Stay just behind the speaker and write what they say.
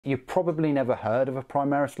You've probably never heard of a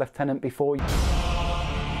Primaris Lieutenant before.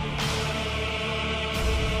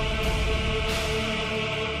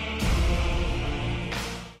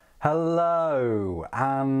 Hello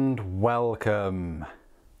and welcome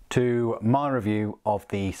to my review of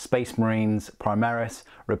the Space Marines Primaris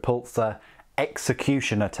Repulsor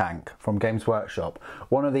Executioner tank from Games Workshop.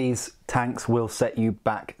 One of these tanks will set you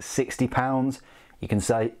back £60. You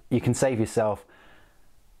can save yourself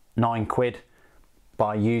 £9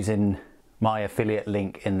 by using my affiliate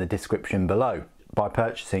link in the description below by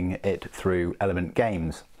purchasing it through Element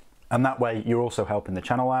Games. And that way you're also helping the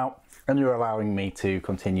channel out and you're allowing me to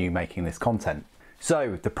continue making this content.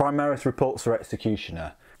 So, the Primaris Repulsor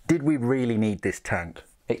Executioner. Did we really need this tank?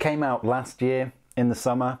 It came out last year in the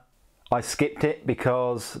summer. I skipped it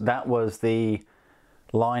because that was the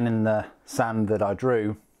line in the sand that I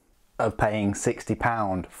drew of paying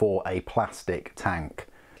 £60 for a plastic tank.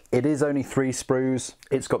 It is only 3 sprues.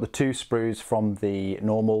 It's got the 2 sprues from the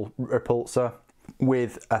normal Repulsor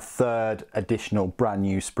with a 3rd additional brand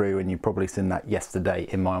new sprue, and you've probably seen that yesterday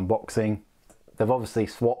in my unboxing. They've obviously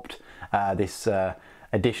swapped this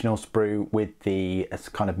additional sprue with the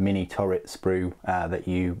kind of mini turret sprue that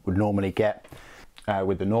you would normally get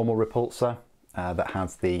with the normal Repulsor that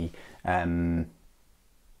has the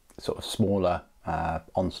sort of smaller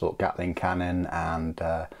onslaught Gatling cannon and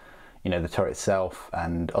you know, the turret itself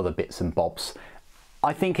and other bits and bobs.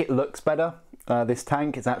 I think it looks better. This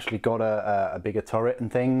tank, it's actually got a bigger turret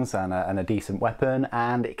and things and a decent weapon,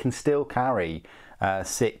 and it can still carry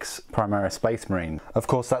 6 Primaris Space Marines. Of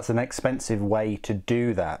course, that's an expensive way to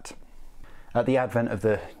do that. At the advent of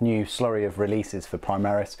the new slurry of releases for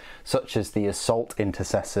Primaris, such as the Assault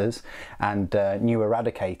Intercessors and new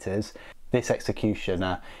Eradicators, this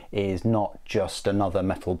Executioner is not just another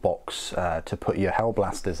metal box to put your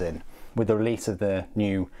Hellblasters in. With the release of the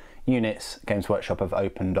new units, Games Workshop have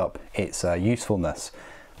opened up its usefulness.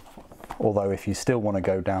 Although if you still want to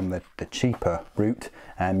go down the cheaper route,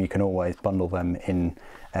 you can always bundle them in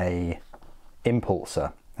a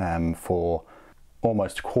Impulsor for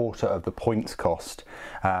almost a quarter of the points cost,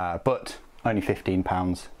 but only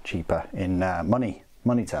 £15 cheaper in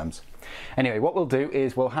money terms. Anyway, what we'll do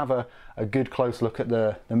is we'll have a good close look at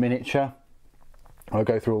the miniature. I'll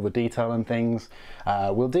go through all the detail and things.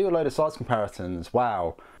 We'll do a load of size comparisons.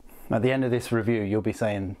 Wow. At the end of this review, you'll be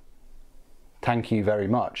saying thank you very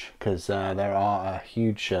much, because there are a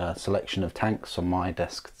huge selection of tanks on my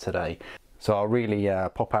desk today. So I'll really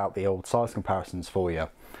pop out the old size comparisons for you.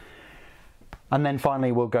 And then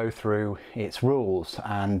finally we'll go through its rules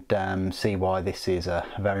and see why this is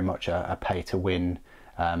very much a pay-to-win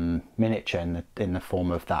miniature in the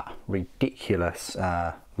form of that ridiculous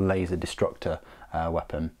laser destructor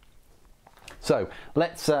weapon. So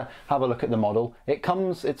let's have a look at the model.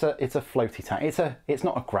 It's a floaty tank. It's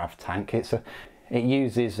not a grav tank. It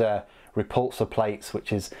uses repulsor plates,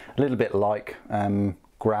 which is a little bit like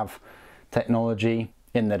grav technology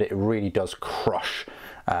in that it really does crush,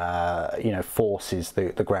 you know, forces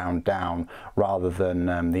the ground down rather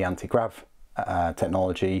than the anti-grav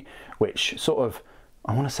technology, which sort of,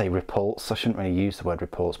 I want to say repulse. I shouldn't really use the word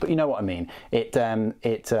repulse, but you know what I mean. It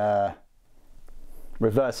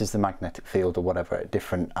reverses the magnetic field or whatever at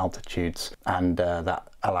different altitudes, and that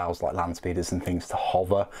allows like land speeders and things to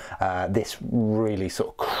hover. This really sort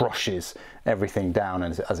of crushes everything down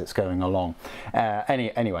as it's going along.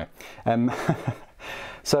 Anyway,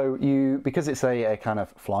 so because it's a kind of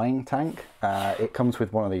flying tank, it comes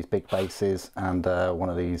with one of these big bases and one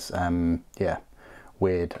of these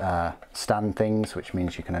weird stand things, which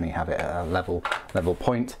means you can only have it at a level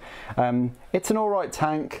point. It's an alright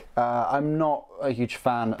tank. I'm not a huge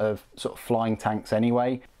fan of sort of flying tanks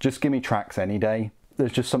anyway. Just give me tracks any day.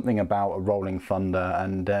 There's just something about a rolling thunder,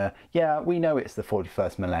 and yeah, we know it's the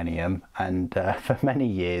 41st millennium, and for many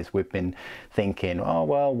years we've been thinking, oh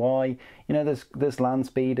well, why? You know, there's land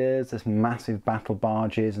speeders, there's massive battle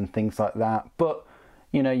barges and things like that, but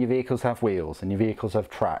you know, your vehicles have wheels and your vehicles have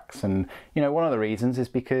tracks, and you know, one of the reasons is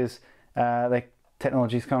because the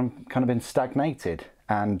technology's kind of been stagnated,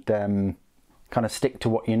 and kind of stick to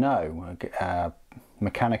what you know.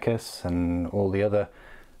 Mechanicus and all the other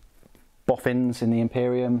boffins in the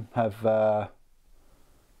Imperium have,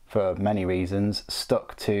 for many reasons,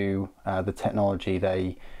 stuck to the technology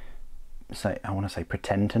they I want to say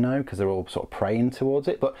pretend to know, because they're all sort of praying towards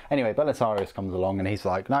it. But anyway, Belisarius comes along and he's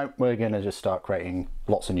like, no, we're going to just start creating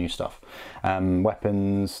lots of new stuff.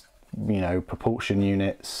 Weapons, you know, propulsion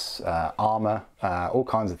units, armour, all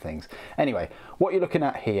kinds of things. Anyway, what you're looking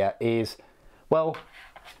at here is, well,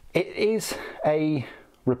 it is a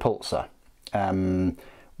repulsor.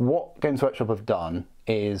 What Games Workshop have done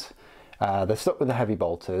is they're stuck with the heavy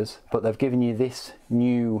bolters, but they've given you this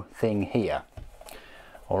new thing here.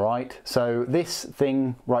 All right, so this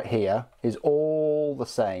thing right here is all the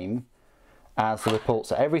same as the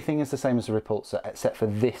Repulsor. Everything is the same as the Repulsor except for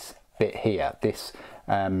this bit here, this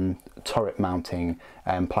turret mounting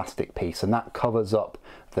plastic piece, and that covers up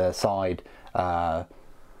the side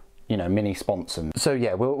you know, mini sponsons. So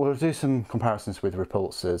yeah, we'll do some comparisons with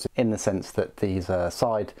Repulsors in the sense that these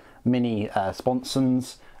side mini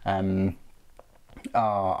sponsons are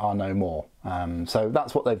no more. So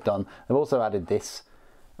that's what they've done. They've also added this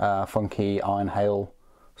funky iron hail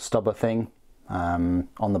stubber thing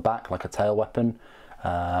on the back, like a tail weapon.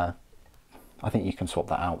 I think you can swap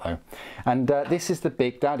that out though. And this is the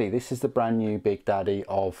Big Daddy. This is the brand new Big Daddy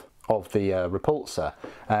of the Repulsor.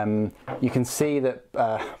 You can see that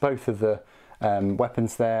both of the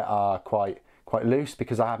weapons there are quite loose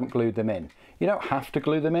because I haven't glued them in. You don't have to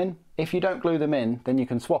glue them in. If you don't glue them in, then you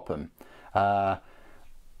can swap them. I'm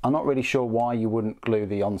not really sure why you wouldn't glue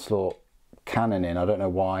the Onslaught cannon in. I don't know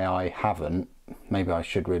why I haven't. Maybe I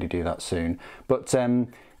should really do that soon. But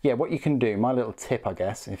yeah, what you can do, my little tip, I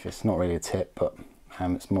guess, if it's not really a tip, but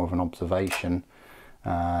it's more of an observation,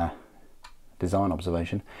 design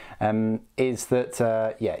observation, is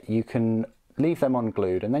that yeah, you can leave them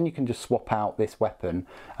unglued and then you can just swap out this weapon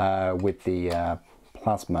with the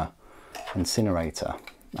plasma incinerator.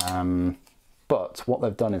 But what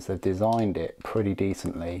they've done is they've designed it pretty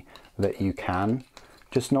decently that you can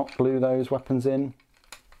just not glue those weapons in,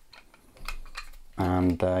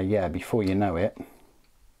 and yeah, before you know it,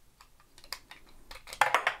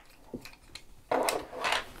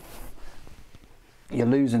 you're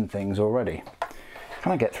losing things already.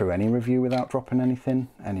 Can I get through any review without dropping anything?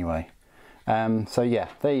 Anyway, so yeah,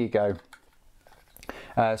 there you go.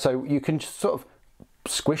 So you can just sort of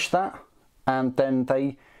squish that, and then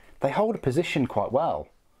they hold a position quite well,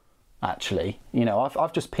 actually. You know,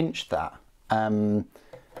 I've just pinched that,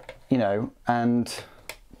 you know, and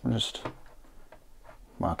just,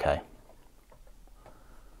 okay.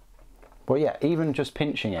 Well, yeah, even just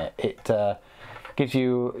pinching it, it gives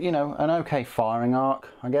you, you know, an okay firing arc,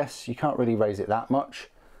 I guess. You can't really raise it that much,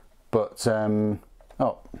 but,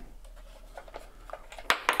 oh.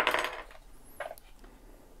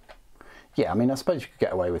 Yeah, I mean, I suppose you could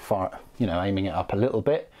get away with you know, aiming it up a little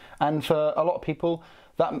bit, and for a lot of people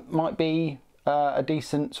that might be a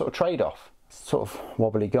decent sort of trade-off. Sort of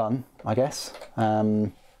wobbly gun, I guess,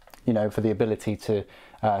 you know, for the ability to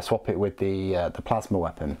swap it with the plasma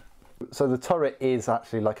weapon. So the turret is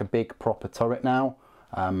actually like a big proper turret now,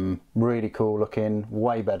 really cool looking,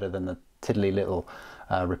 way better than the tiddly little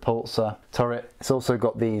Repulsor turret. It's also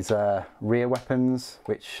got these rear weapons,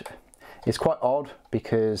 which is quite odd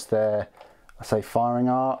because their, I say, firing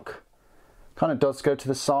arc kind of does go to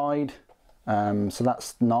the side, so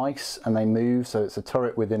that's nice, and they move, so it's a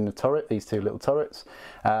turret within the turret, these two little turrets.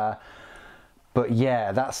 But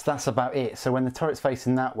yeah, that's about it. So when the turret's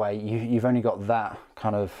facing that way, you've only got that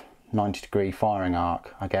kind of 90-degree firing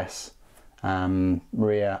arc, I guess,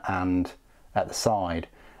 rear and at the side.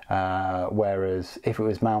 Whereas if it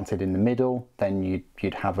was mounted in the middle, then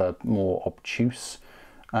you'd have a more obtuse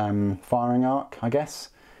firing arc, I guess.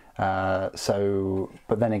 So,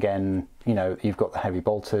 but then again, you know, you've got the heavy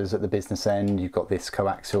bolters at the business end, you've got this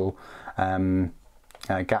coaxial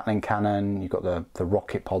Gatling cannon, you've got the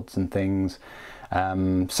rocket pods and things.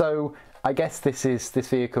 So I guess this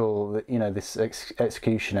vehicle, you know, this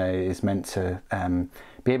Executioner is meant to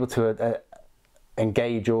be able to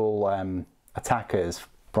engage all attackers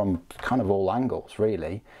from kind of all angles,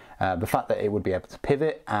 really. The fact that it would be able to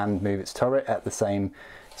pivot and move its turret at the same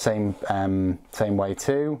way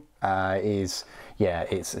too is, yeah,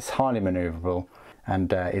 it's highly maneuverable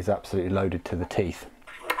and is absolutely loaded to the teeth.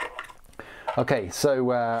 Okay,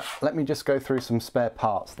 so let me just go through some spare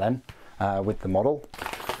parts then with the model.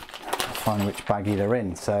 Find which baggie they're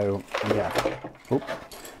in. So yeah, oop,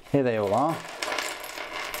 here they all are.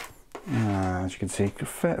 As you can see, a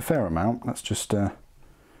fair amount. Let's just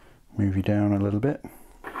move you down a little bit.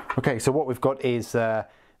 Okay, so what we've got is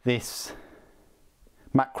this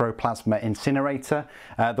macro plasma incinerator.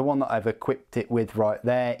 The one that I've equipped it with right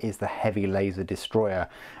there is the heavy laser destroyer.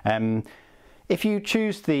 If you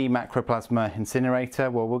choose the macro plasma incinerator,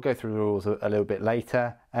 well, we'll go through the rules a little bit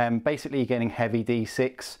later. Basically, you're getting heavy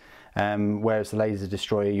D6, whereas the laser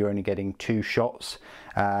destroyer, you're only getting 2 shots.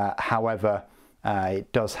 However,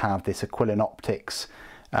 it does have this Aquilon optics,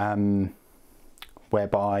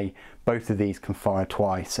 whereby both of these can fire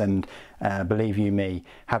twice, and believe you me,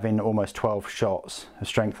 having almost 12 shots of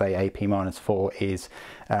strength 8 AP -4 is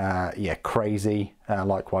yeah, crazy.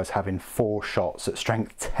 Likewise, having 4 shots at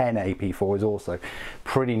strength 10 AP4 is also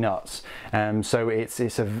pretty nuts. So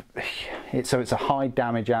it's a high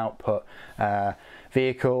damage output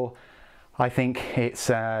vehicle. I think it's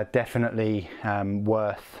definitely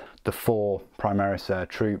worth the 4 Primaris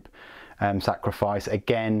troop sacrifice.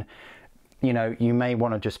 Again, you know, you may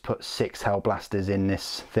want to just put 6 Hellblasters in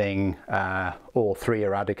this thing, or 3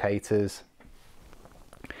 Eradicators.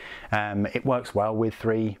 It works well with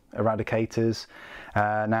 3 Eradicators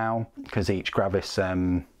now, because each Gravis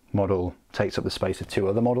model takes up the space of 2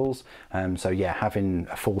 other models. So yeah, having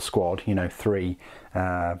a full squad, you know, 3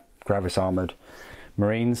 Gravis armoured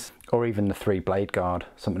Marines, or even the 3 Blade Guard,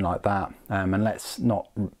 something like that. And let's not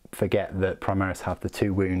forget that Primaris have the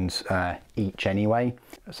 2 wounds each anyway.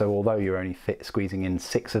 So although you're only squeezing in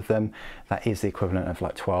 6 of them, that is the equivalent of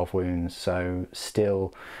like 12 wounds. So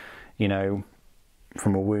still, you know,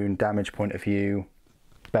 from a wound damage point of view,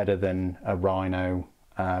 better than a Rhino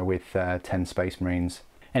with 10 Space Marines.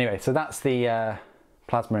 Anyway, so that's the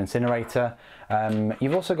Plasma Incinerator.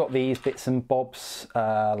 You've also got these bits and bobs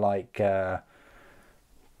like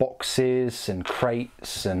boxes and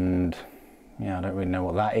crates, and yeah, I don't really know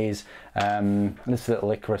what that is. This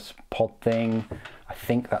little Icarus pod thing, I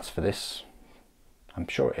think that's for this. I'm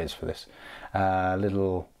sure it is for this.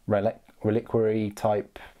 Little reliquary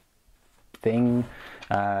type thing.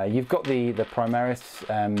 You've got the Primaris.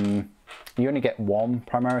 You only get 1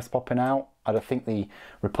 Primaris popping out. I don't think the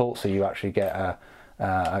Repulsor you actually get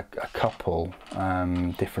a couple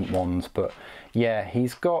different ones, but yeah,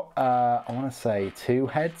 he's got I want to say 2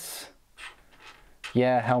 heads.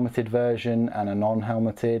 Yeah, helmeted version and a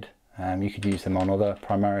non-helmeted. You could use them on other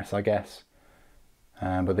Primaris, I guess,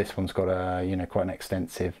 but this one's got a, you know, quite an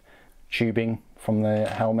extensive tubing from the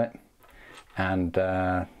helmet, and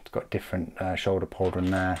it's got different shoulder pauldron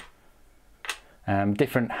there.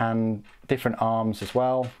 Different arms as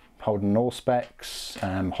well, holding Auspex,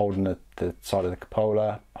 holding the side of the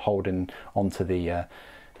cupola, holding onto the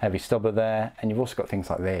heavy stubber there. And you've also got things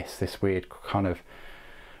like this weird kind of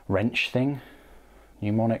wrench thing,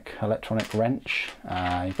 mnemonic electronic wrench.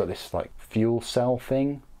 You've got this like fuel cell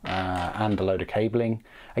thing, and a load of cabling.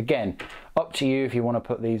 Again, up to you if you want to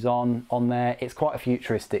put these on there. It's quite a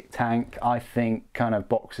futuristic tank. I think kind of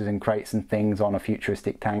boxes and crates and things on a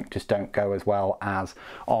futuristic tank just don't go as well as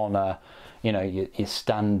on a, you know, your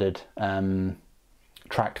standard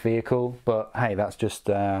tracked vehicle. But hey, that's just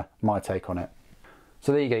my take on it.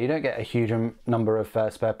 So there you go. You don't get a huge number of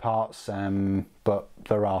spare parts, but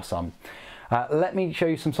there are some. Let me show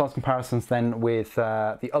you some size comparisons then with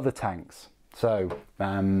the other tanks. So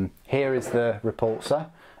here is the Repulsor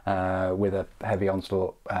with a heavy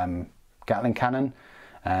onslaught Gatling cannon,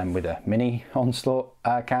 with a mini onslaught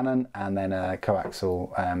cannon, and then a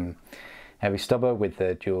coaxial heavy stubber with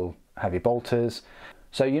the dual heavy bolters.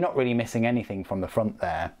 So you're not really missing anything from the front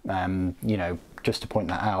there. You know, just to point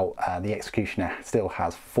that out, the Executioner still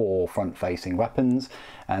has 4 front-facing weapons,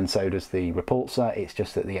 and so does the Repulsor. It's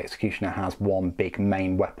just that the Executioner has 1 big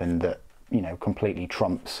main weapon that, you know, completely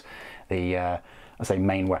trumps the I say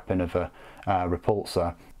main weapon of a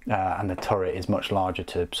Repulsor, and the turret is much larger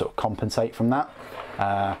to sort of compensate from that.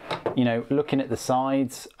 You know, looking at the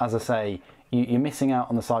sides, as I say, you're missing out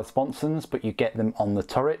on the side sponsons, but you get them on the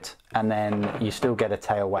turret, and then you still get a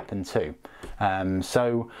tail weapon too.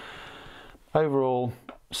 So overall,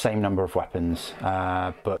 same number of weapons,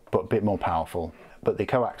 but a bit more powerful. But the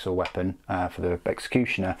coaxial weapon for the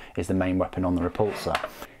Executioner is the main weapon on the Repulsor.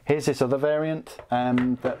 Here's this other variant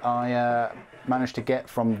that I managed to get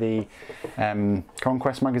from the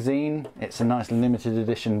Conquest magazine. It's a nice limited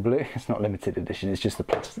edition blue. It's not limited edition, it's just the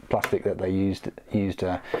plastic that they used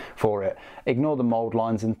for it. Ignore the mold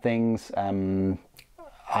lines and things.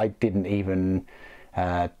 I didn't even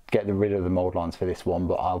get rid of the mold lines for this one,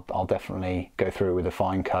 but I'll definitely go through it with a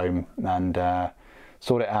fine comb and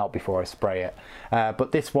sort it out before I spray it.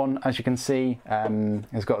 But this one, as you can see,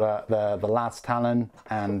 has got the las talon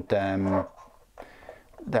and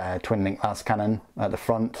the twin link las cannon at the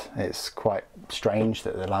front. It's quite strange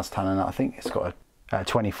that the las talon, I think it's got a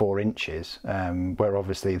 24 inches, where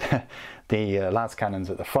obviously the las cannons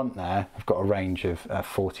at the front there have got a range of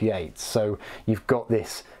 48. So you've got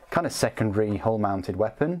this kind of secondary hull mounted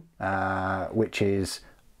weapon, which is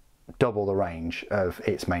double the range of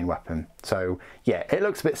its main weapon. So yeah, it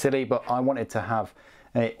looks a bit silly, but I wanted to have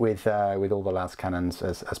it with all the las cannons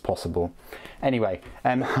as possible. Anyway,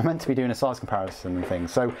 I'm meant to be doing a size comparison and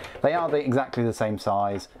things. So they are exactly the same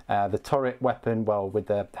size. The turret weapon, well, with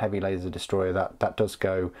the heavy laser destroyer, that does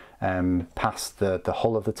go past the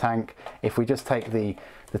hull of the tank. If we just take the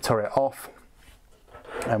turret off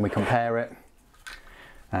and we compare it,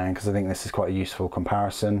 because I think this is quite a useful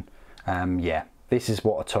comparison. Yeah, this is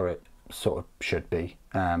what a turret sort of should be.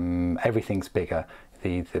 Everything's bigger.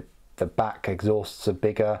 The back exhausts are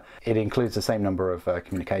bigger. It includes the same number of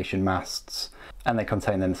communication masts, and they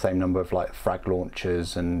contain then the same number of like frag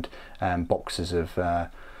launchers and boxes of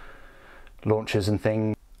launchers and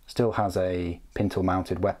things. Still has a pintle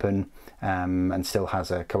mounted weapon, and still has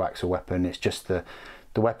a coaxial weapon. It's just the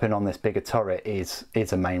weapon on this bigger turret is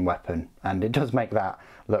a main weapon, and it does make that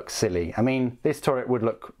look silly. I mean, this turret would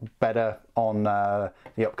look better on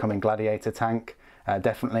the upcoming Gladiator tank.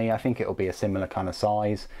 Definitely, I think it'll be a similar kind of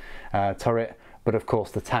size turret, but of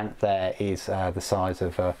course the tank there is the size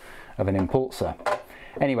of an Repulsor.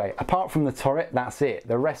 Anyway, apart from the turret, that's it.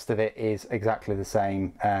 The rest of it is exactly the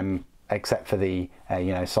same, except for the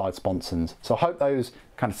you know, side sponsons. So I hope those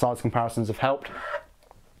kind of size comparisons have helped.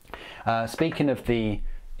 Speaking of the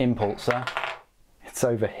Repulsor, it's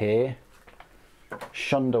over here,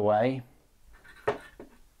 shunned away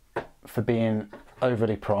for being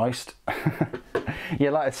overly priced.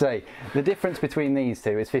 Yeah, like I say, the difference between these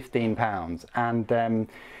two is £15, and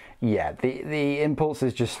yeah, the Repulsor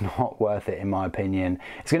is just not worth it in my opinion.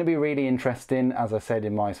 It's going to be really interesting, as I said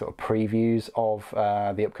in my sort of previews of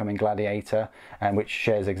the upcoming Gladiator, which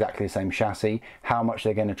shares exactly the same chassis, how much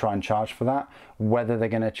they're going to try and charge for that, whether they're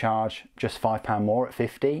going to charge just £5 more at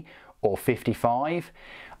 50 or 55.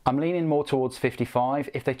 I'm leaning more towards 55.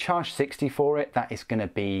 If they charge 60 for it, that is going to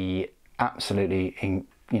be absolutely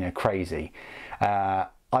crazy.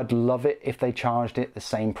 I'd love it if they charged it the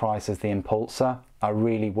same price as the Repulsor. I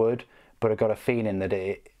really would, but I've got a feeling that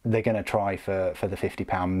they're going to try for the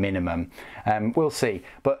 £50 minimum. We'll see.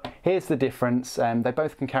 But here's the difference. They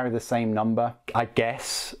both can carry the same number. I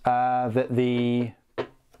guess that the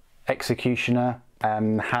Executioner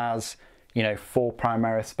has, you know, 4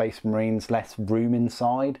 Primaris Space Marines less room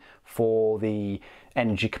inside for the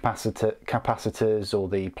energy capacitors or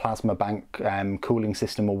the plasma bank cooling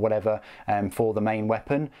system or whatever for the main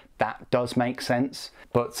weapon. That does make sense.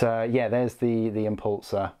 But yeah, there's the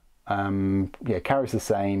Repulsor. Yeah, carries the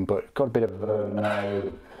same, but got a bit of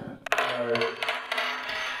a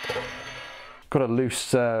got a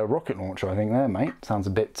loose rocket launcher, I think there, mate. Sounds a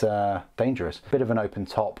bit dangerous. Bit of an open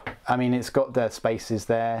top. I mean, it's got the spaces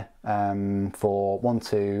there for 1,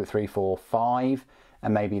 2, 3, 4, 5.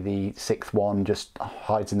 And maybe the 6th one just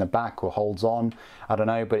hides in the back or holds on. I don't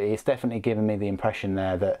know, but it's definitely given me the impression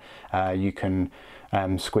there that you can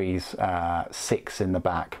squeeze 6 in the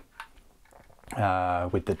back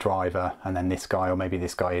with the driver, and then this guy, or maybe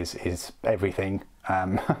this guy is everything.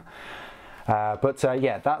 But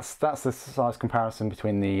yeah, that's the size comparison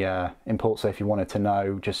between the Repulsor, if you wanted to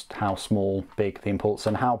know just how big the Repulsor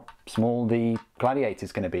and how small the Gladiator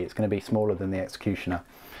is going to be. It's going to be smaller than the Executioner.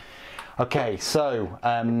 Okay, so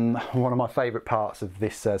one of my favourite parts of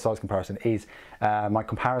this size comparison is my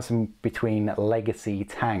comparison between legacy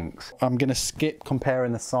tanks. I'm going to skip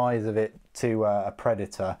comparing the size of it to a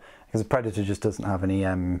Predator, because a Predator just doesn't have any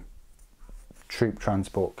troop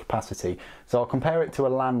transport capacity. So I'll compare it to a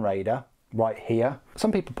Land Raider right here.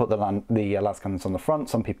 Some people put the las cannons on the front,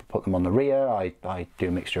 some people put them on the rear. I do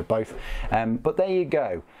a mixture of both. But there you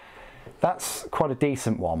go. That's quite a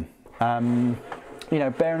decent one. You know,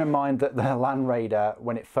 bearing in mind that the Land Raider,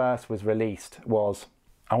 when it first was released, was,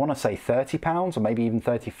 I want to say £30 or maybe even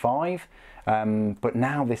 35, but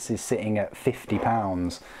now this is sitting at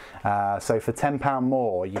 £50. So for £10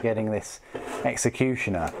 more, you're getting this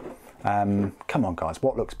Executioner. Come on guys,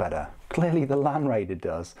 what looks better? Clearly the Land Raider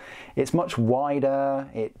does. It's much wider,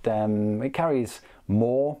 it carries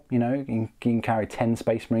more, you know, you can carry 10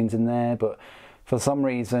 Space Marines in there, but for some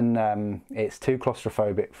reason it's too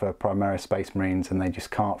claustrophobic for Primaris Space Marines, and they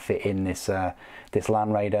just can't fit in this this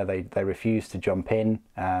Land Raider. They refuse to jump in,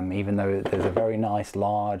 even though there's a very nice,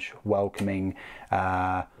 large, welcoming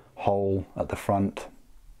hole at the front.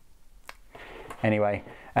 Anyway,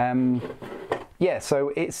 yeah,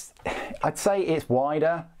 so I'd say it's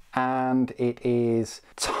wider, and it is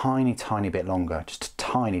tiny bit longer, just a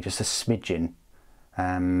smidgen.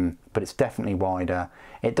 But it's definitely wider.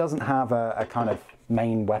 It doesn't have a kind of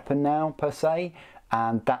main weapon now per se,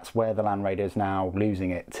 and that's where the Land Raider is now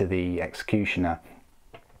losing it to the Executioner.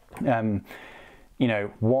 You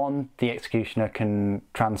know, the Executioner can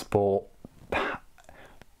transport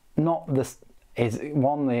the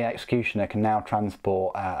Executioner can now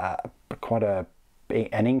transport quite a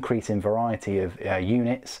an increase in variety of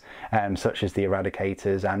units, such as the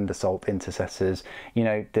Eradicators and Assault Intercessors. You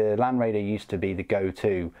know, the Land Raider used to be the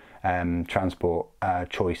go-to transport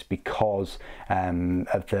choice because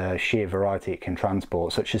of the sheer variety it can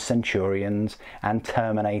transport, such as Centurions and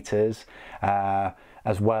Terminators,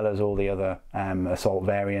 as well as all the other assault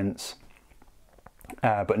variants.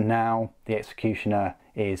 But now the Executioner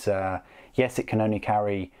is, yes, it can only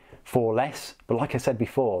carry 4 less, but like I said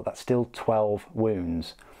before, that's still 12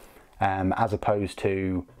 wounds, as opposed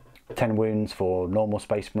to 10 wounds for normal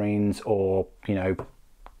Space Marines, or, you know,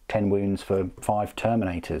 10 wounds for 5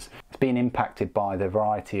 Terminators. It's being impacted by the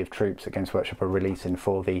variety of troops that Games Workshop are releasing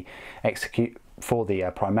for the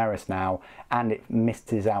Primaris now, and it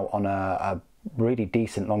misses out on a really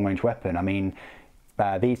decent long-range weapon. I mean,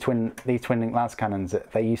 these twin link las cannons,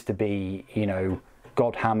 they used to be, you know,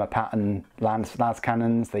 God Hammer pattern las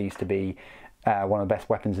cannons. They used to be one of the best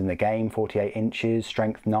weapons in the game. 48 inches,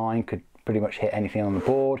 strength 9, could pretty much hit anything on the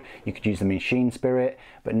board. You could use them in Machine Spirit,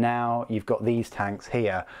 but now you've got these tanks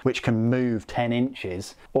here which can move 10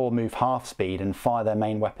 inches or move half speed and fire their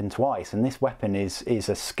main weapon twice. And this weapon is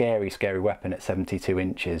a scary weapon at 72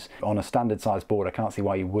 inches. On a standard size board, I can't see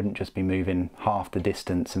why you wouldn't just be moving half the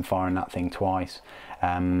distance and firing that thing twice.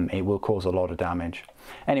 It will cause a lot of damage.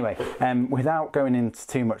 Anyway, without going into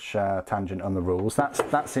too much tangent on the rules,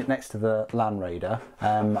 that's it next to the Land Raider.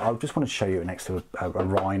 I just want to show you it next to a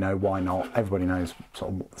Rhino. Why not? Everybody knows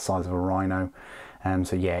sort of the size of a Rhino.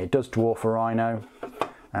 So yeah, it does dwarf a Rhino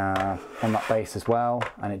on that base as well,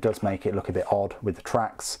 and it does make it look a bit odd with the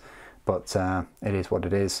tracks, but it is what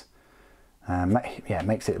it is. Yeah, it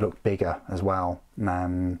makes it look bigger as well.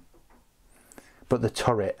 But the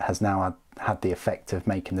turret has now had the effect of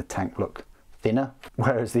making the tank look thinner,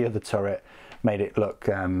 whereas the other turret made it look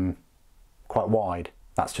quite wide.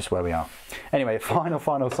 That's just where we are. Anyway,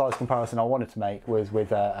 final size comparison I wanted to make was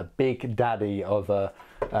with a big daddy of a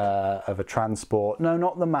transport. No,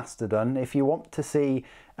 not the Mastodon. If you want to see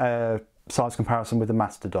a size comparison with the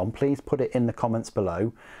Mastodon, please put it in the comments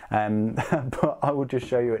below. But I will just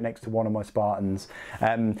show you it next to one of my Spartans.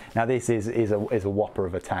 Now this is a whopper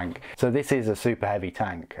of a tank. So this is a super heavy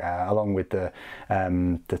tank, along with the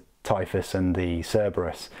Typhus and the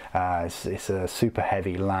Cerberus. It's a super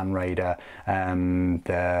heavy Land Raider.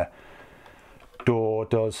 The door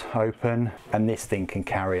does open, and this thing can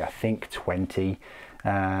carry, I think, 20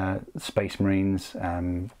 Space Marines,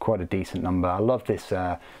 quite a decent number. I love this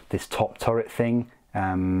this top turret thing,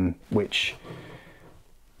 which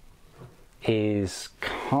is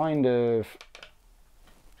kind of,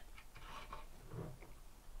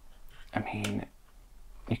 I mean,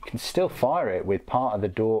 you can still fire it with part of the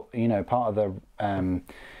door, you know, part of the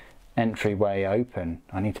entryway open.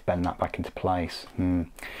 I need to bend that back into place.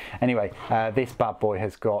 Anyway, this bad boy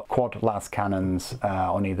has got quad las cannons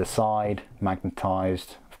on either side,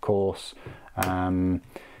 magnetized, of course.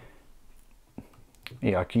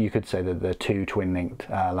 Yeah, you could say that there are 2 twin-linked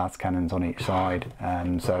las cannons on each side,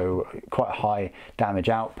 so quite a high damage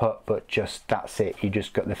output, but just that's it. You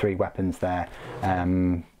just got the 3 weapons there.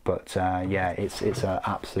 But yeah, it's an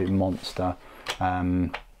absolute monster.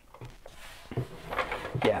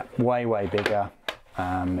 Yeah, way bigger.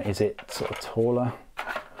 Is it sort of taller?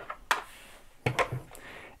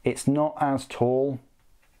 It's not as tall,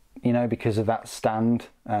 you know, because of that stand,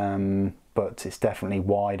 but it's definitely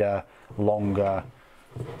wider, longer,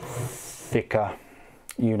 thicker,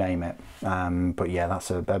 you name it. But yeah, that's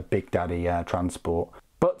a big daddy transport.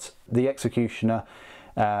 But the Executioner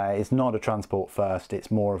is not a transport first,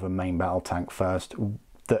 it's more of a main battle tank first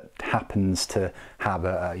that happens to have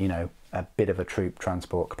a, you know, a bit of a troop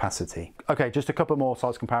transport capacity. Okay, just a couple more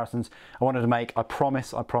size comparisons I wanted to make. I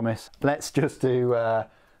promise. Let's just do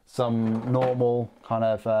some normal kind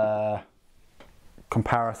of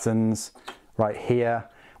comparisons right here.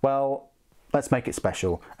 Well, let's make it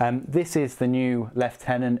special. This is the new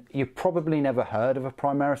Lieutenant. You've probably never heard of a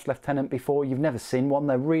Primaris Lieutenant before. You've never seen one.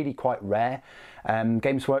 They're really quite rare.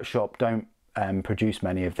 Games Workshop don't produce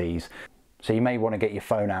many of these. So you may want to get your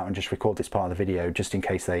phone out and just record this part of the video, just in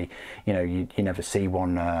case they, you know, you never see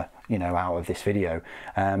one, you know, out of this video.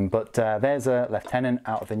 But there's a Lieutenant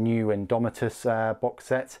out of the new Indomitus box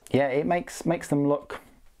set. Yeah, it makes them look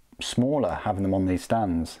smaller having them on these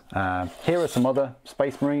stands. Here are some other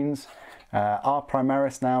Space Marines. Are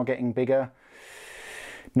Primaris now getting bigger?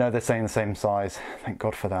 No, they're staying the same size. Thank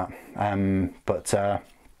God for that. But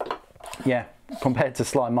yeah, compared to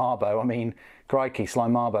Sly Marbo, I mean, crikey, Sly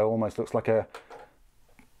Marbo almost looks like a,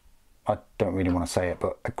 I don't really want to say it,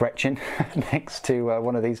 but a Gretchen next to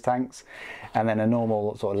one of these tanks. And then a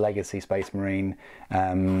normal sort of legacy Space Marine,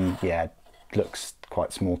 yeah, looks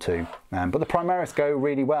quite small too. But the Primaris go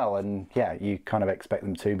really well, and yeah, you kind of expect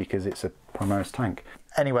them to because it's a Primaris tank.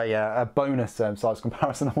 Anyway, a bonus size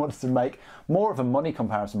comparison I wanted to make, more of a money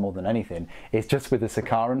comparison more than anything, is just with the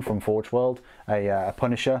Sakaran from Forge World, a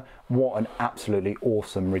Punisher. What an absolutely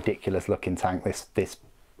awesome, ridiculous looking tank this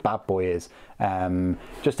bad boy is.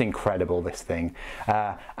 Just incredible, this thing.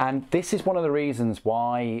 And this is one of the reasons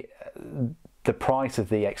why the price of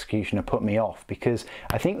the Executioner put me off, because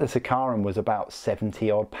I think the Sakaran was about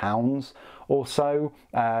 70 odd pounds or so,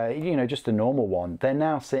 you know, just a normal one. They're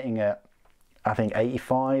now sitting at, I think,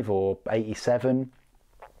 85 or 87,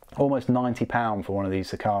 almost £90 for one of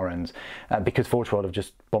these Sakarans, because Forge World have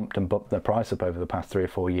just bumped the price up over the past 3 or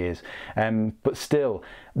 4 years. But still,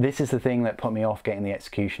 this is the thing that put me off getting the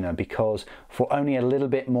Executioner, because for only a little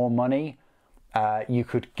bit more money, you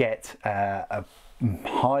could get a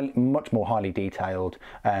much more highly detailed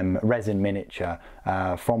resin miniature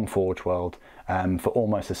from Forge World for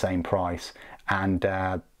almost the same price. And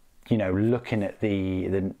you know, looking at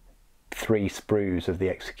the 3 sprues of the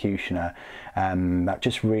Executioner, that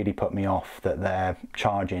just really put me off that they're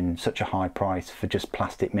charging such a high price for just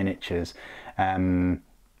plastic miniatures.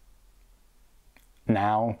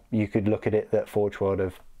 Now you could look at it that Forge World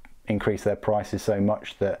have increased their prices so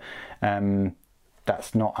much that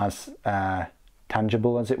that's not as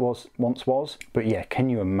tangible as it once was. But yeah, can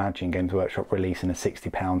you imagine Games Workshop releasing a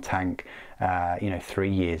 £60 tank, you know, 3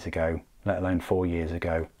 years ago, let alone 4 years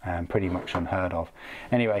ago? Pretty much unheard of.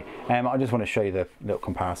 Anyway, I just want to show you the little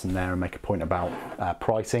comparison there and make a point about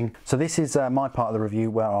pricing. So this is my part of the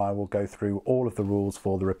review where I will go through all of the rules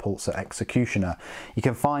for the Repulsor Executioner. You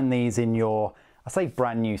can find these in your, I say,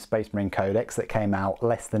 brand new Space Marine Codex that came out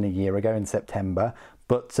less than a year ago in September,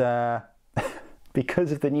 but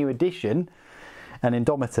because of the new edition and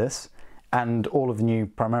Indomitus and all of the new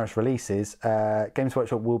Primaris releases, Games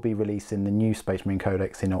Workshop will be releasing the new Space Marine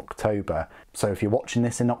Codex in October. So if you're watching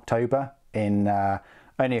this in October, in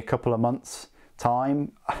only a couple of months'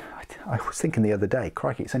 time, I was thinking the other day,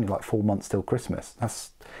 crikey, it's only like 4 months till Christmas.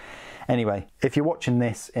 Anyway, if you're watching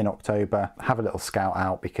this in October, have a little scout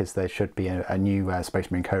out, because there should be a new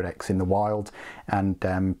Space Marine Codex in the wild, and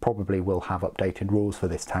probably will have updated rules for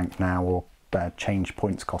this tank now, or change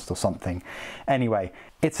points cost or something. Anyway,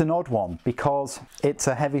 it's an odd one because it's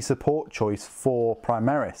a heavy support choice for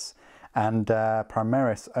Primaris, and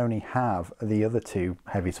Primaris only have the other 2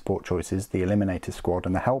 heavy support choices, the Eliminator Squad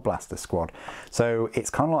and the Hellblaster Squad. So it's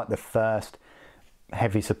kind of like the first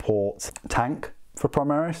heavy support tank for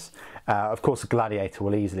Primaris. Of course, the Gladiator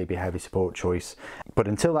will easily be a heavy support choice, but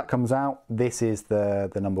until that comes out, this is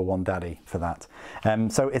the #1 daddy for that.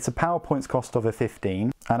 So it's a power points cost of a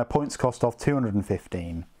 15 and a points cost of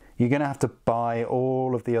 215. You're going to have to buy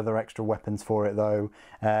all of the other extra weapons for it though.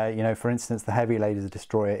 You know, for instance, the Heavy Laser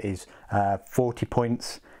Destroyer is 40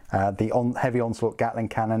 points. The Heavy Onslaught Gatling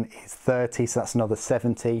Cannon is 30, so that's another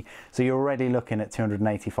 70. So you're already looking at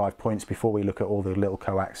 285 points before we look at all the little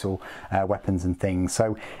coaxial weapons and things.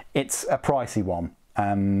 So it's a pricey one.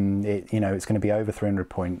 You know, it's going to be over 300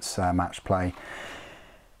 points match play.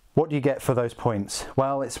 What do you get for those points?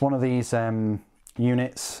 Well, it's one of these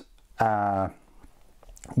units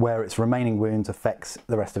where its remaining wounds affects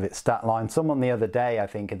the rest of its stat line. Someone the other day, I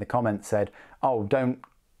think in the comments, said, oh,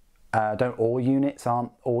 aren't all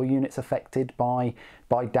units affected by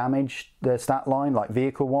damage, the stat line, like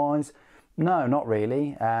vehicle wise? No, not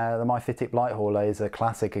really. The Myphitic Blighthauler is a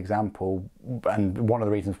classic example, and one of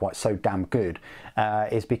the reasons why it's so damn good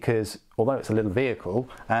is because although it's a little vehicle,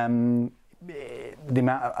 the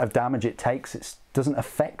amount of damage it takes, it doesn't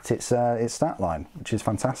affect its stat line, which is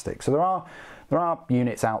fantastic. So there are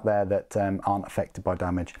units out there that aren't affected by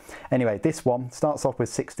damage. Anyway, this one starts off with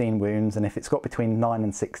 16 wounds, and if it's got between 9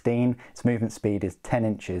 and 16, its movement speed is 10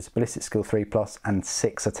 inches, ballistic skill 3+, and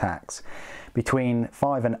 6 attacks. Between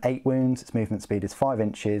 5 and 8 wounds, its movement speed is 5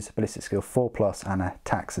 inches, ballistic skill 4+, and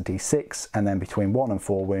attacks a d6. And then between 1 and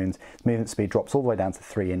 4 wounds, its movement speed drops all the way down to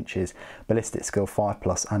 3 inches, ballistic skill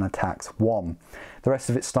 5+, and attacks 1. The rest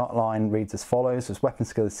of its start line reads as follows: as weapon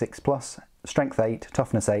skill is 6+, strength 8,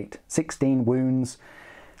 toughness 8, 16 wounds,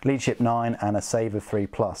 leadership 9, and a save of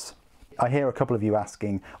 3+. I hear a couple of you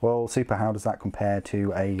asking, well, Super, how does that compare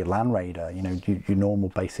to a Land Raider, you know, your normal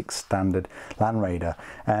basic standard Land Raider?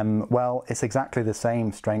 Well, it's exactly the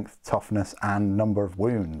same strength, toughness, and number of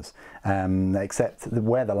wounds, except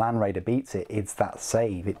where the Land Raider beats it, it's that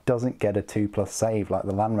save. It doesn't get a 2+ save like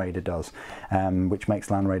the Land Raider does, which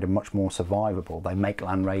makes Land Raider much more survivable. They make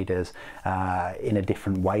Land Raiders in a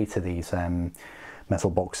different way to these metal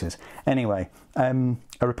boxes. Anyway, a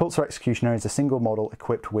Repulsor Executioner is a single model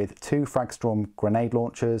equipped with 2 Fragstorm grenade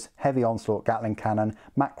launchers, heavy onslaught Gatling cannon,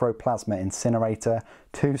 macro plasma incinerator,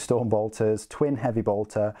 2 storm bolters, twin heavy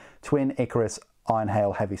bolter, twin Icarus Iron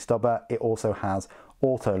Hail heavy stubber. It also has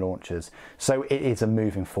auto launchers, so it is a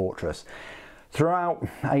moving fortress. Throughout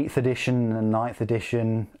 8th edition and 9th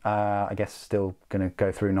edition, I guess still going to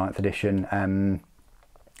go through 9th edition,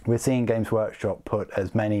 we're seeing Games Workshop put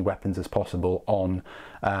as many weapons as possible on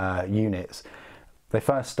units. They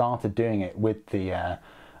first started doing it with the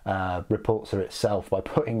Repulsor itself by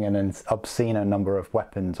putting an obscene number of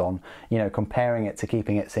weapons on, you know, comparing it to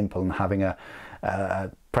keeping it simple and having a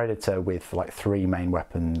Predator with like 3 main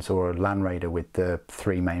weapons, or a Land Raider with the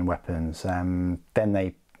 3 main weapons.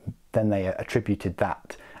 Then they attributed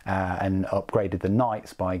that and upgraded the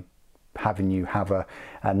Knights by having you have a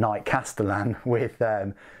Knight Castellan with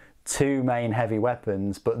 2 main heavy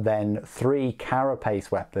weapons, but then 3 carapace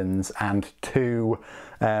weapons and 2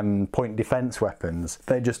 point defense weapons.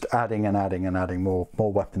 They're just adding and adding and adding more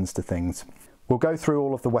weapons to things. We'll go through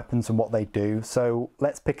all of the weapons and what they do. So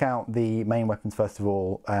let's pick out the main weapons first of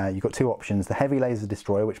all. You've got 2 options: the heavy laser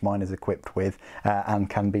destroyer, which mine is equipped with and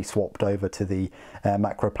can be swapped over to the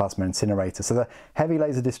macro plasma incinerator. So the heavy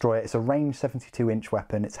laser destroyer, it's a range 72-inch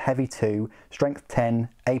weapon. It's heavy 2, strength 10,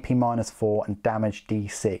 AP -4 and damage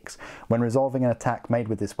D6. When resolving an attack made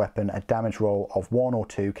with this weapon, a damage roll of 1 or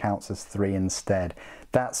 2 counts as 3 instead.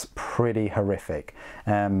 That's pretty horrific.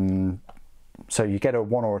 So you get a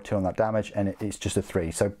 1 or a 2 on that damage, and it's just a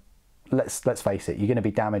 3. So let's face it, you're going to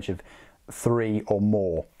be damage of 3 or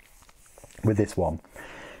more with this one.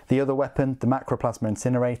 The other weapon, the macro plasma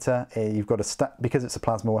incinerator, you've got because it's a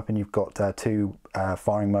plasma weapon, you've got 2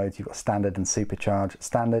 firing modes. You've got standard and supercharged.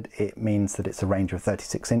 Standard, it means that it's a range of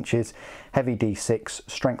 36 inches, heavy D6,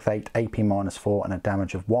 strength 8, AP -4 and a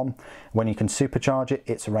damage of 1. When you can supercharge it,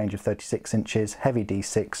 it's a range of 36 inches, heavy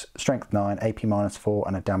D6, strength 9, AP -4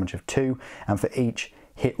 and a damage of 2. And for each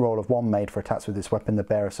hit roll of 1 made for attacks with this weapon, the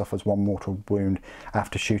bearer suffers 1 mortal wound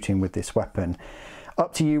after shooting with this weapon.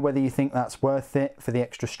 Up to you whether you think that's worth it for the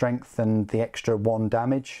extra strength and the extra 1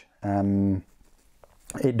 damage.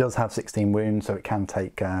 It does have 16 wounds, so it can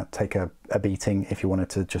take a beating if you wanted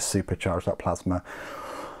to just supercharge that plasma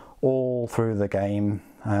all through the game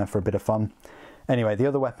for a bit of fun. Anyway, the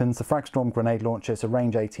other weapons, the Fragstorm grenade launcher, it's a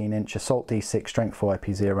range 18-inch, assault D6, strength 4,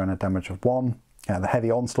 AP0 and a damage of 1. The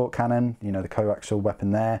heavy onslaught cannon, you know, the coaxial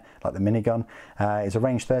weapon there, like the minigun, is a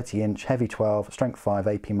range 30-inch, heavy 12, strength 5,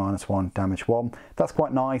 AP -1, damage 1. That's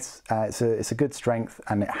quite nice. It's a good strength,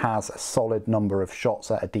 and it has a solid number of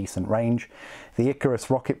shots at a decent range. The Icarus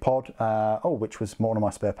rocket pod, which was one of my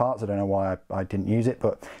spare parts. I don't know why I didn't use it,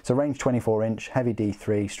 but it's a range 24-inch, heavy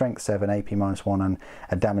D3, strength 7, AP -1 and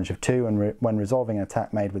a damage of 2. And when resolving an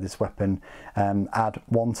attack made with this weapon, add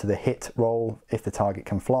 1 to the hit roll if the target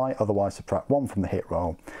can fly, otherwise subtract 1 from the hit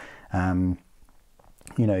roll. You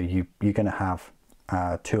know, you're going to have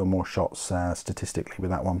 2 or more shots statistically with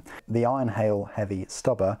that one. The Iron Hail heavy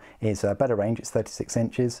stubber is a better range. It's 36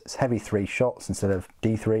 inches. It's heavy 3 shots instead of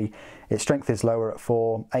D3. Its strength is lower at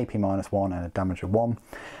 4, AP -1 and a damage of 1.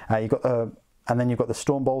 And then you've got the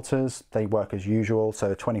storm bolters. They work as usual,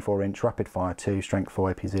 so 24-inch rapid fire 2, strength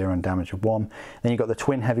 4, AP0 and damage of 1. Then you've got the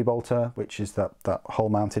twin heavy bolter, which is that hull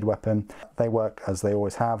mounted weapon. They work as they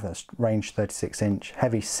always have. That's range 36-inch,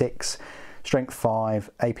 heavy 6, strength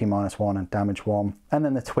 5, AP -1 and damage 1. And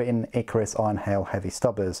then the twin Icarus Iron Hail heavy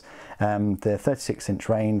stubbers. The 36-inch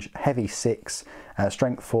range, heavy 6,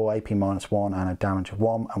 strength 4, AP -1 and a damage of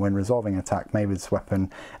 1. And when resolving an attack made with this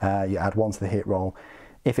weapon, you add 1 to the hit roll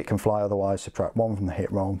if it can fly, otherwise subtract 1 from the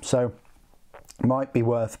hit roll. So might be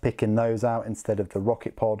worth picking those out instead of the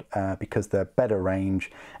rocket pod because they're better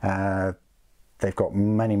range. They've got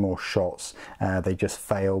many more shots. They just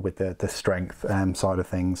fail with the strength side of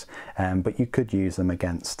things, but you could use them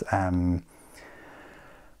against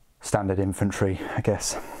standard infantry, I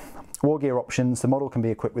guess. War gear options. The model can be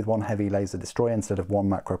equipped with 1 heavy laser destroyer instead of 1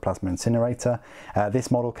 macro plasma incinerator.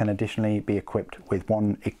 This model can additionally be equipped with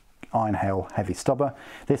 1 Iron Hail heavy stubber.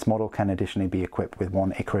 This model can additionally be equipped with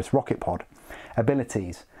 1 Icarus rocket pod.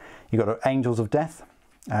 Abilities. You've got Angels of Death.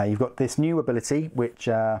 You've got this new ability which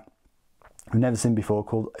we've never seen before,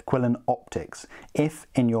 called Equivalent Optics. If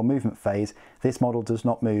in your movement phase this model does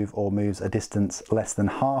not move or moves a distance less than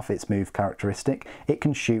half its move characteristic, it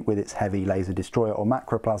can shoot with its heavy laser destroyer or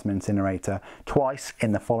macro plasma incinerator twice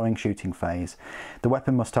in the following shooting phase. The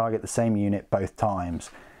weapon must target the same unit both times.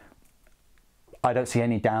 I don't see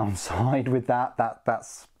any downside with that.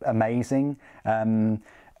 That's amazing.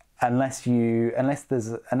 unless you're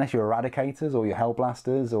Eradicators or your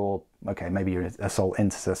Hellblasters, or okay, maybe your Assault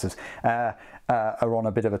Intercessors, are on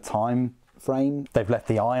a bit of a time frame. They've left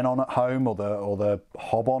the Iron on at home, or the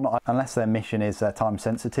Hob on. Unless their mission is time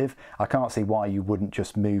sensitive, I can't see why you wouldn't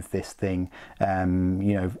just move this thing,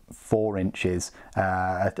 you know, 4 inches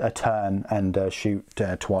a turn and shoot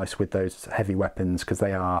twice with those heavy weapons, because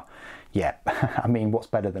they are, yeah. I mean, what's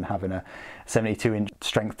better than having a 72-inch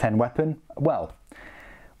strength 10 weapon? Well,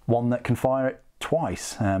 one that can fire it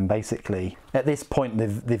twice, basically. At this point, the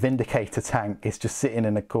Vindicator tank is just sitting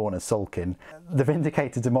in a corner sulking. The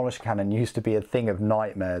Vindicator Demolish Cannon used to be a thing of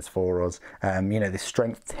nightmares for us. You know, this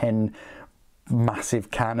strength 10 massive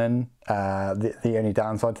cannon. The only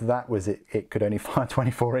downside to that was it could only fire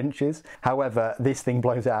 24 inches. However, this thing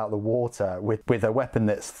blows it out of the water with a weapon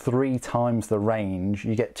that's 3 times the range.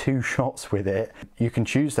 You get 2 shots with it. You can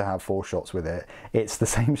choose to have 4 shots with it. It's the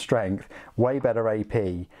same strength, way better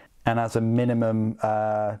AP, and as a minimum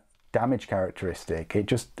damage characteristic,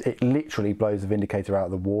 it literally blows the Vindicator out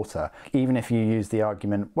of the water. Even if you use the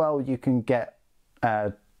argument, well, you can get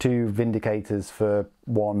 2 Vindicators for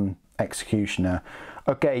 1 Executioner.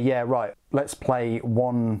 Okay, yeah, right. Let's play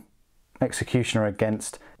 1 Executioner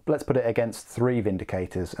against, let's put it against 3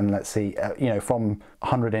 Vindicators, and let's see, you know, from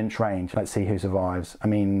 100-inch range, let's see who survives. I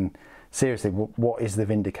mean, seriously, what is the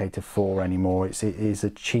Vindicator for anymore? It is a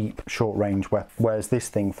cheap short-range weapon, whereas this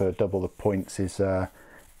thing for double the points is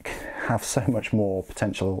have so much more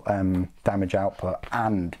potential damage output,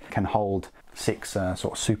 and can hold 6 sort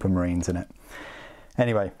of super marines in it.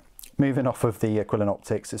 Anyway, moving off of the Quillen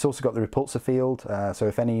optics, it's also got the repulsor field, so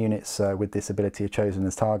if any units with this ability are chosen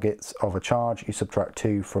as targets of a charge, you subtract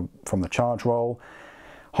 2 from the charge roll.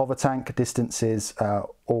 Hover tank distances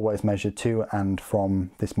always measured to and from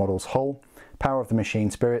this model's hull. Power of the machine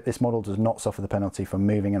spirit, this model does not suffer the penalty for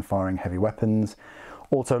moving and firing heavy weapons.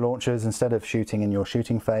 Auto launchers, instead of shooting in your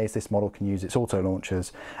shooting phase, this model can use its auto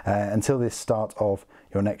launchers until the start of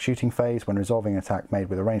your next shooting phase. When resolving an attack made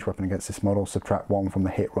with a ranged weapon against this model, subtract 1 from the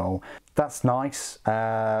hit roll. That's nice.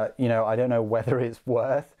 You know, I don't know whether it's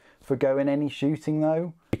worth forgoing any shooting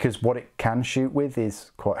though, because what it can shoot with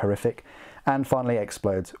is quite horrific. And finally,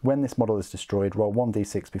 explodes. When this model is destroyed, roll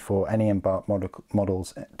 1d6 before any embarked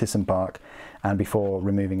models disembark and before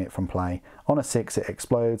removing it from play. On a 6, it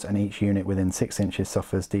explodes, and each unit within 6 inches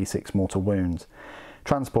suffers d6 mortal wounds.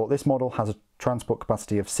 Transport. This model has a transport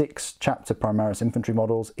capacity of 6 Chapter Primaris infantry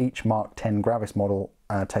models. Each Mark 10 Gravis model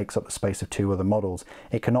takes up the space of 2 other models.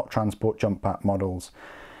 It cannot transport jump pack models.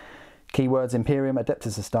 Keywords: Imperium,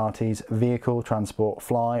 Adeptus Astartes, Vehicle, Transport,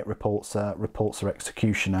 Fly, Repulsor, Repulsor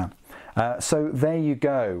Executioner. So there you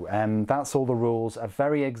go, that's all the rules. A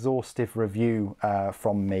very exhaustive review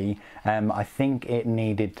from me. I think it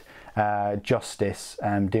needed justice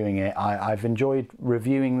doing it. I've enjoyed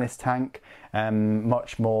reviewing this tank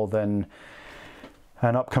much more than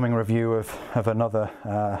an upcoming review of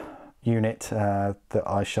another unit that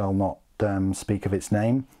I shall not speak of its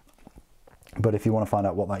name. But if you want to find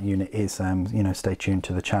out what that unit is, you know, stay tuned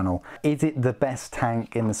to the channel. Is it the best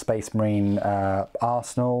tank in the Space Marine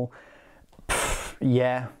arsenal?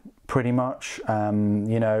 Yeah, pretty much.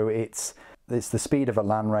 You know, it's the speed of a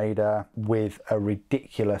Land Raider with a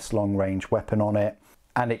ridiculous long-range weapon on it,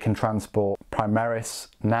 and it can transport Primaris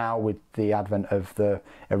now with the advent of the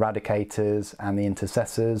Eradicators and the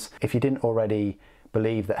Intercessors. If you didn't already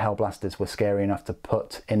believe that Hellblasters were scary enough to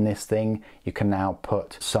put in this thing, you can now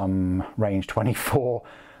put some range 24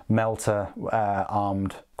 melter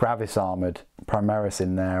armed, Gravis armoured Primaris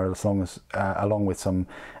in there, as long as along with some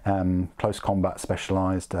close combat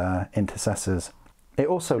specialised Intercessors. It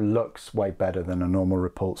also looks way better than a normal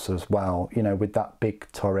Repulsor as well, you know, with that big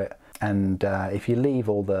turret. And if you leave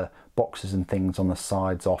all the boxes and things on the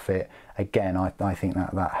sides off it, again, I think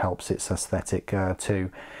that helps its aesthetic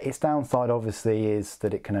too. Its downside obviously is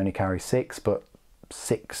that it can only carry 6, but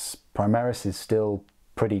 6 Primaris is still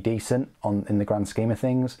pretty decent in the grand scheme of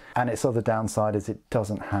things. And its other downside is it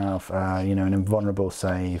doesn't have you know, an invulnerable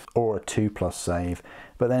save or a 2+ save.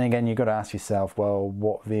 But then again, you've got to ask yourself, well,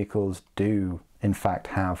 what vehicles do in fact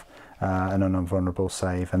have an invulnerable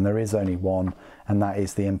save? And there is only one, and that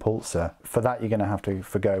is the Impulsor. For that, you're going to have to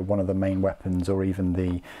forgo one of the main weapons, or even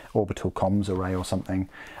the orbital comms array or something,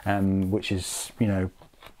 which is, you know,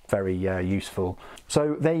 very useful.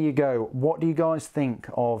 So there you go. What do you guys think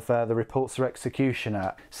of the Repulsor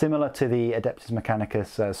Executioner? Similar to the Adeptus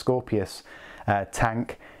Mechanicus Scorpius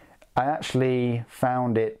tank, I actually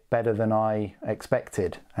found it better than I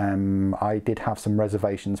expected. I did have some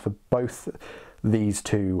reservations for both these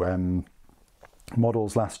two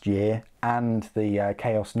models last year and the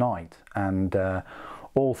Chaos Knight, and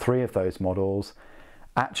all 3 of those models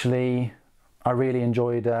actually I really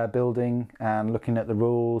enjoyed building and looking at the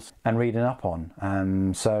rules and reading up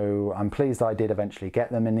on. So I'm pleased I did eventually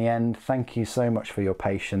get them in the end. Thank you so much for your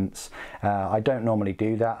patience. I don't normally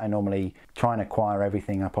do that. I normally try and acquire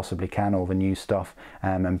everything I possibly can, all the new stuff,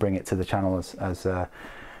 and bring it to the channel as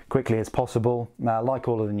quickly as possible. Like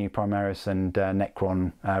all of the new Primaris and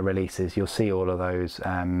Necron releases, you'll see all of those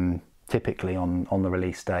typically on the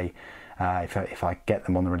release day. If I get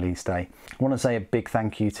them on the release day. I want to say a big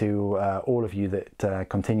thank you to all of you that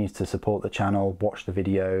continue to support the channel, watch the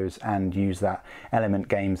videos and use that Element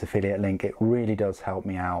Games affiliate link. It really does help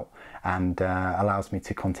me out and allows me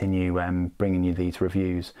to continue bringing you these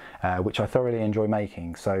reviews, which I thoroughly enjoy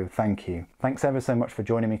making, so thank you. Thanks ever so much for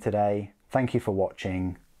joining me today. Thank you for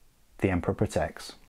watching. The Emperor Protects.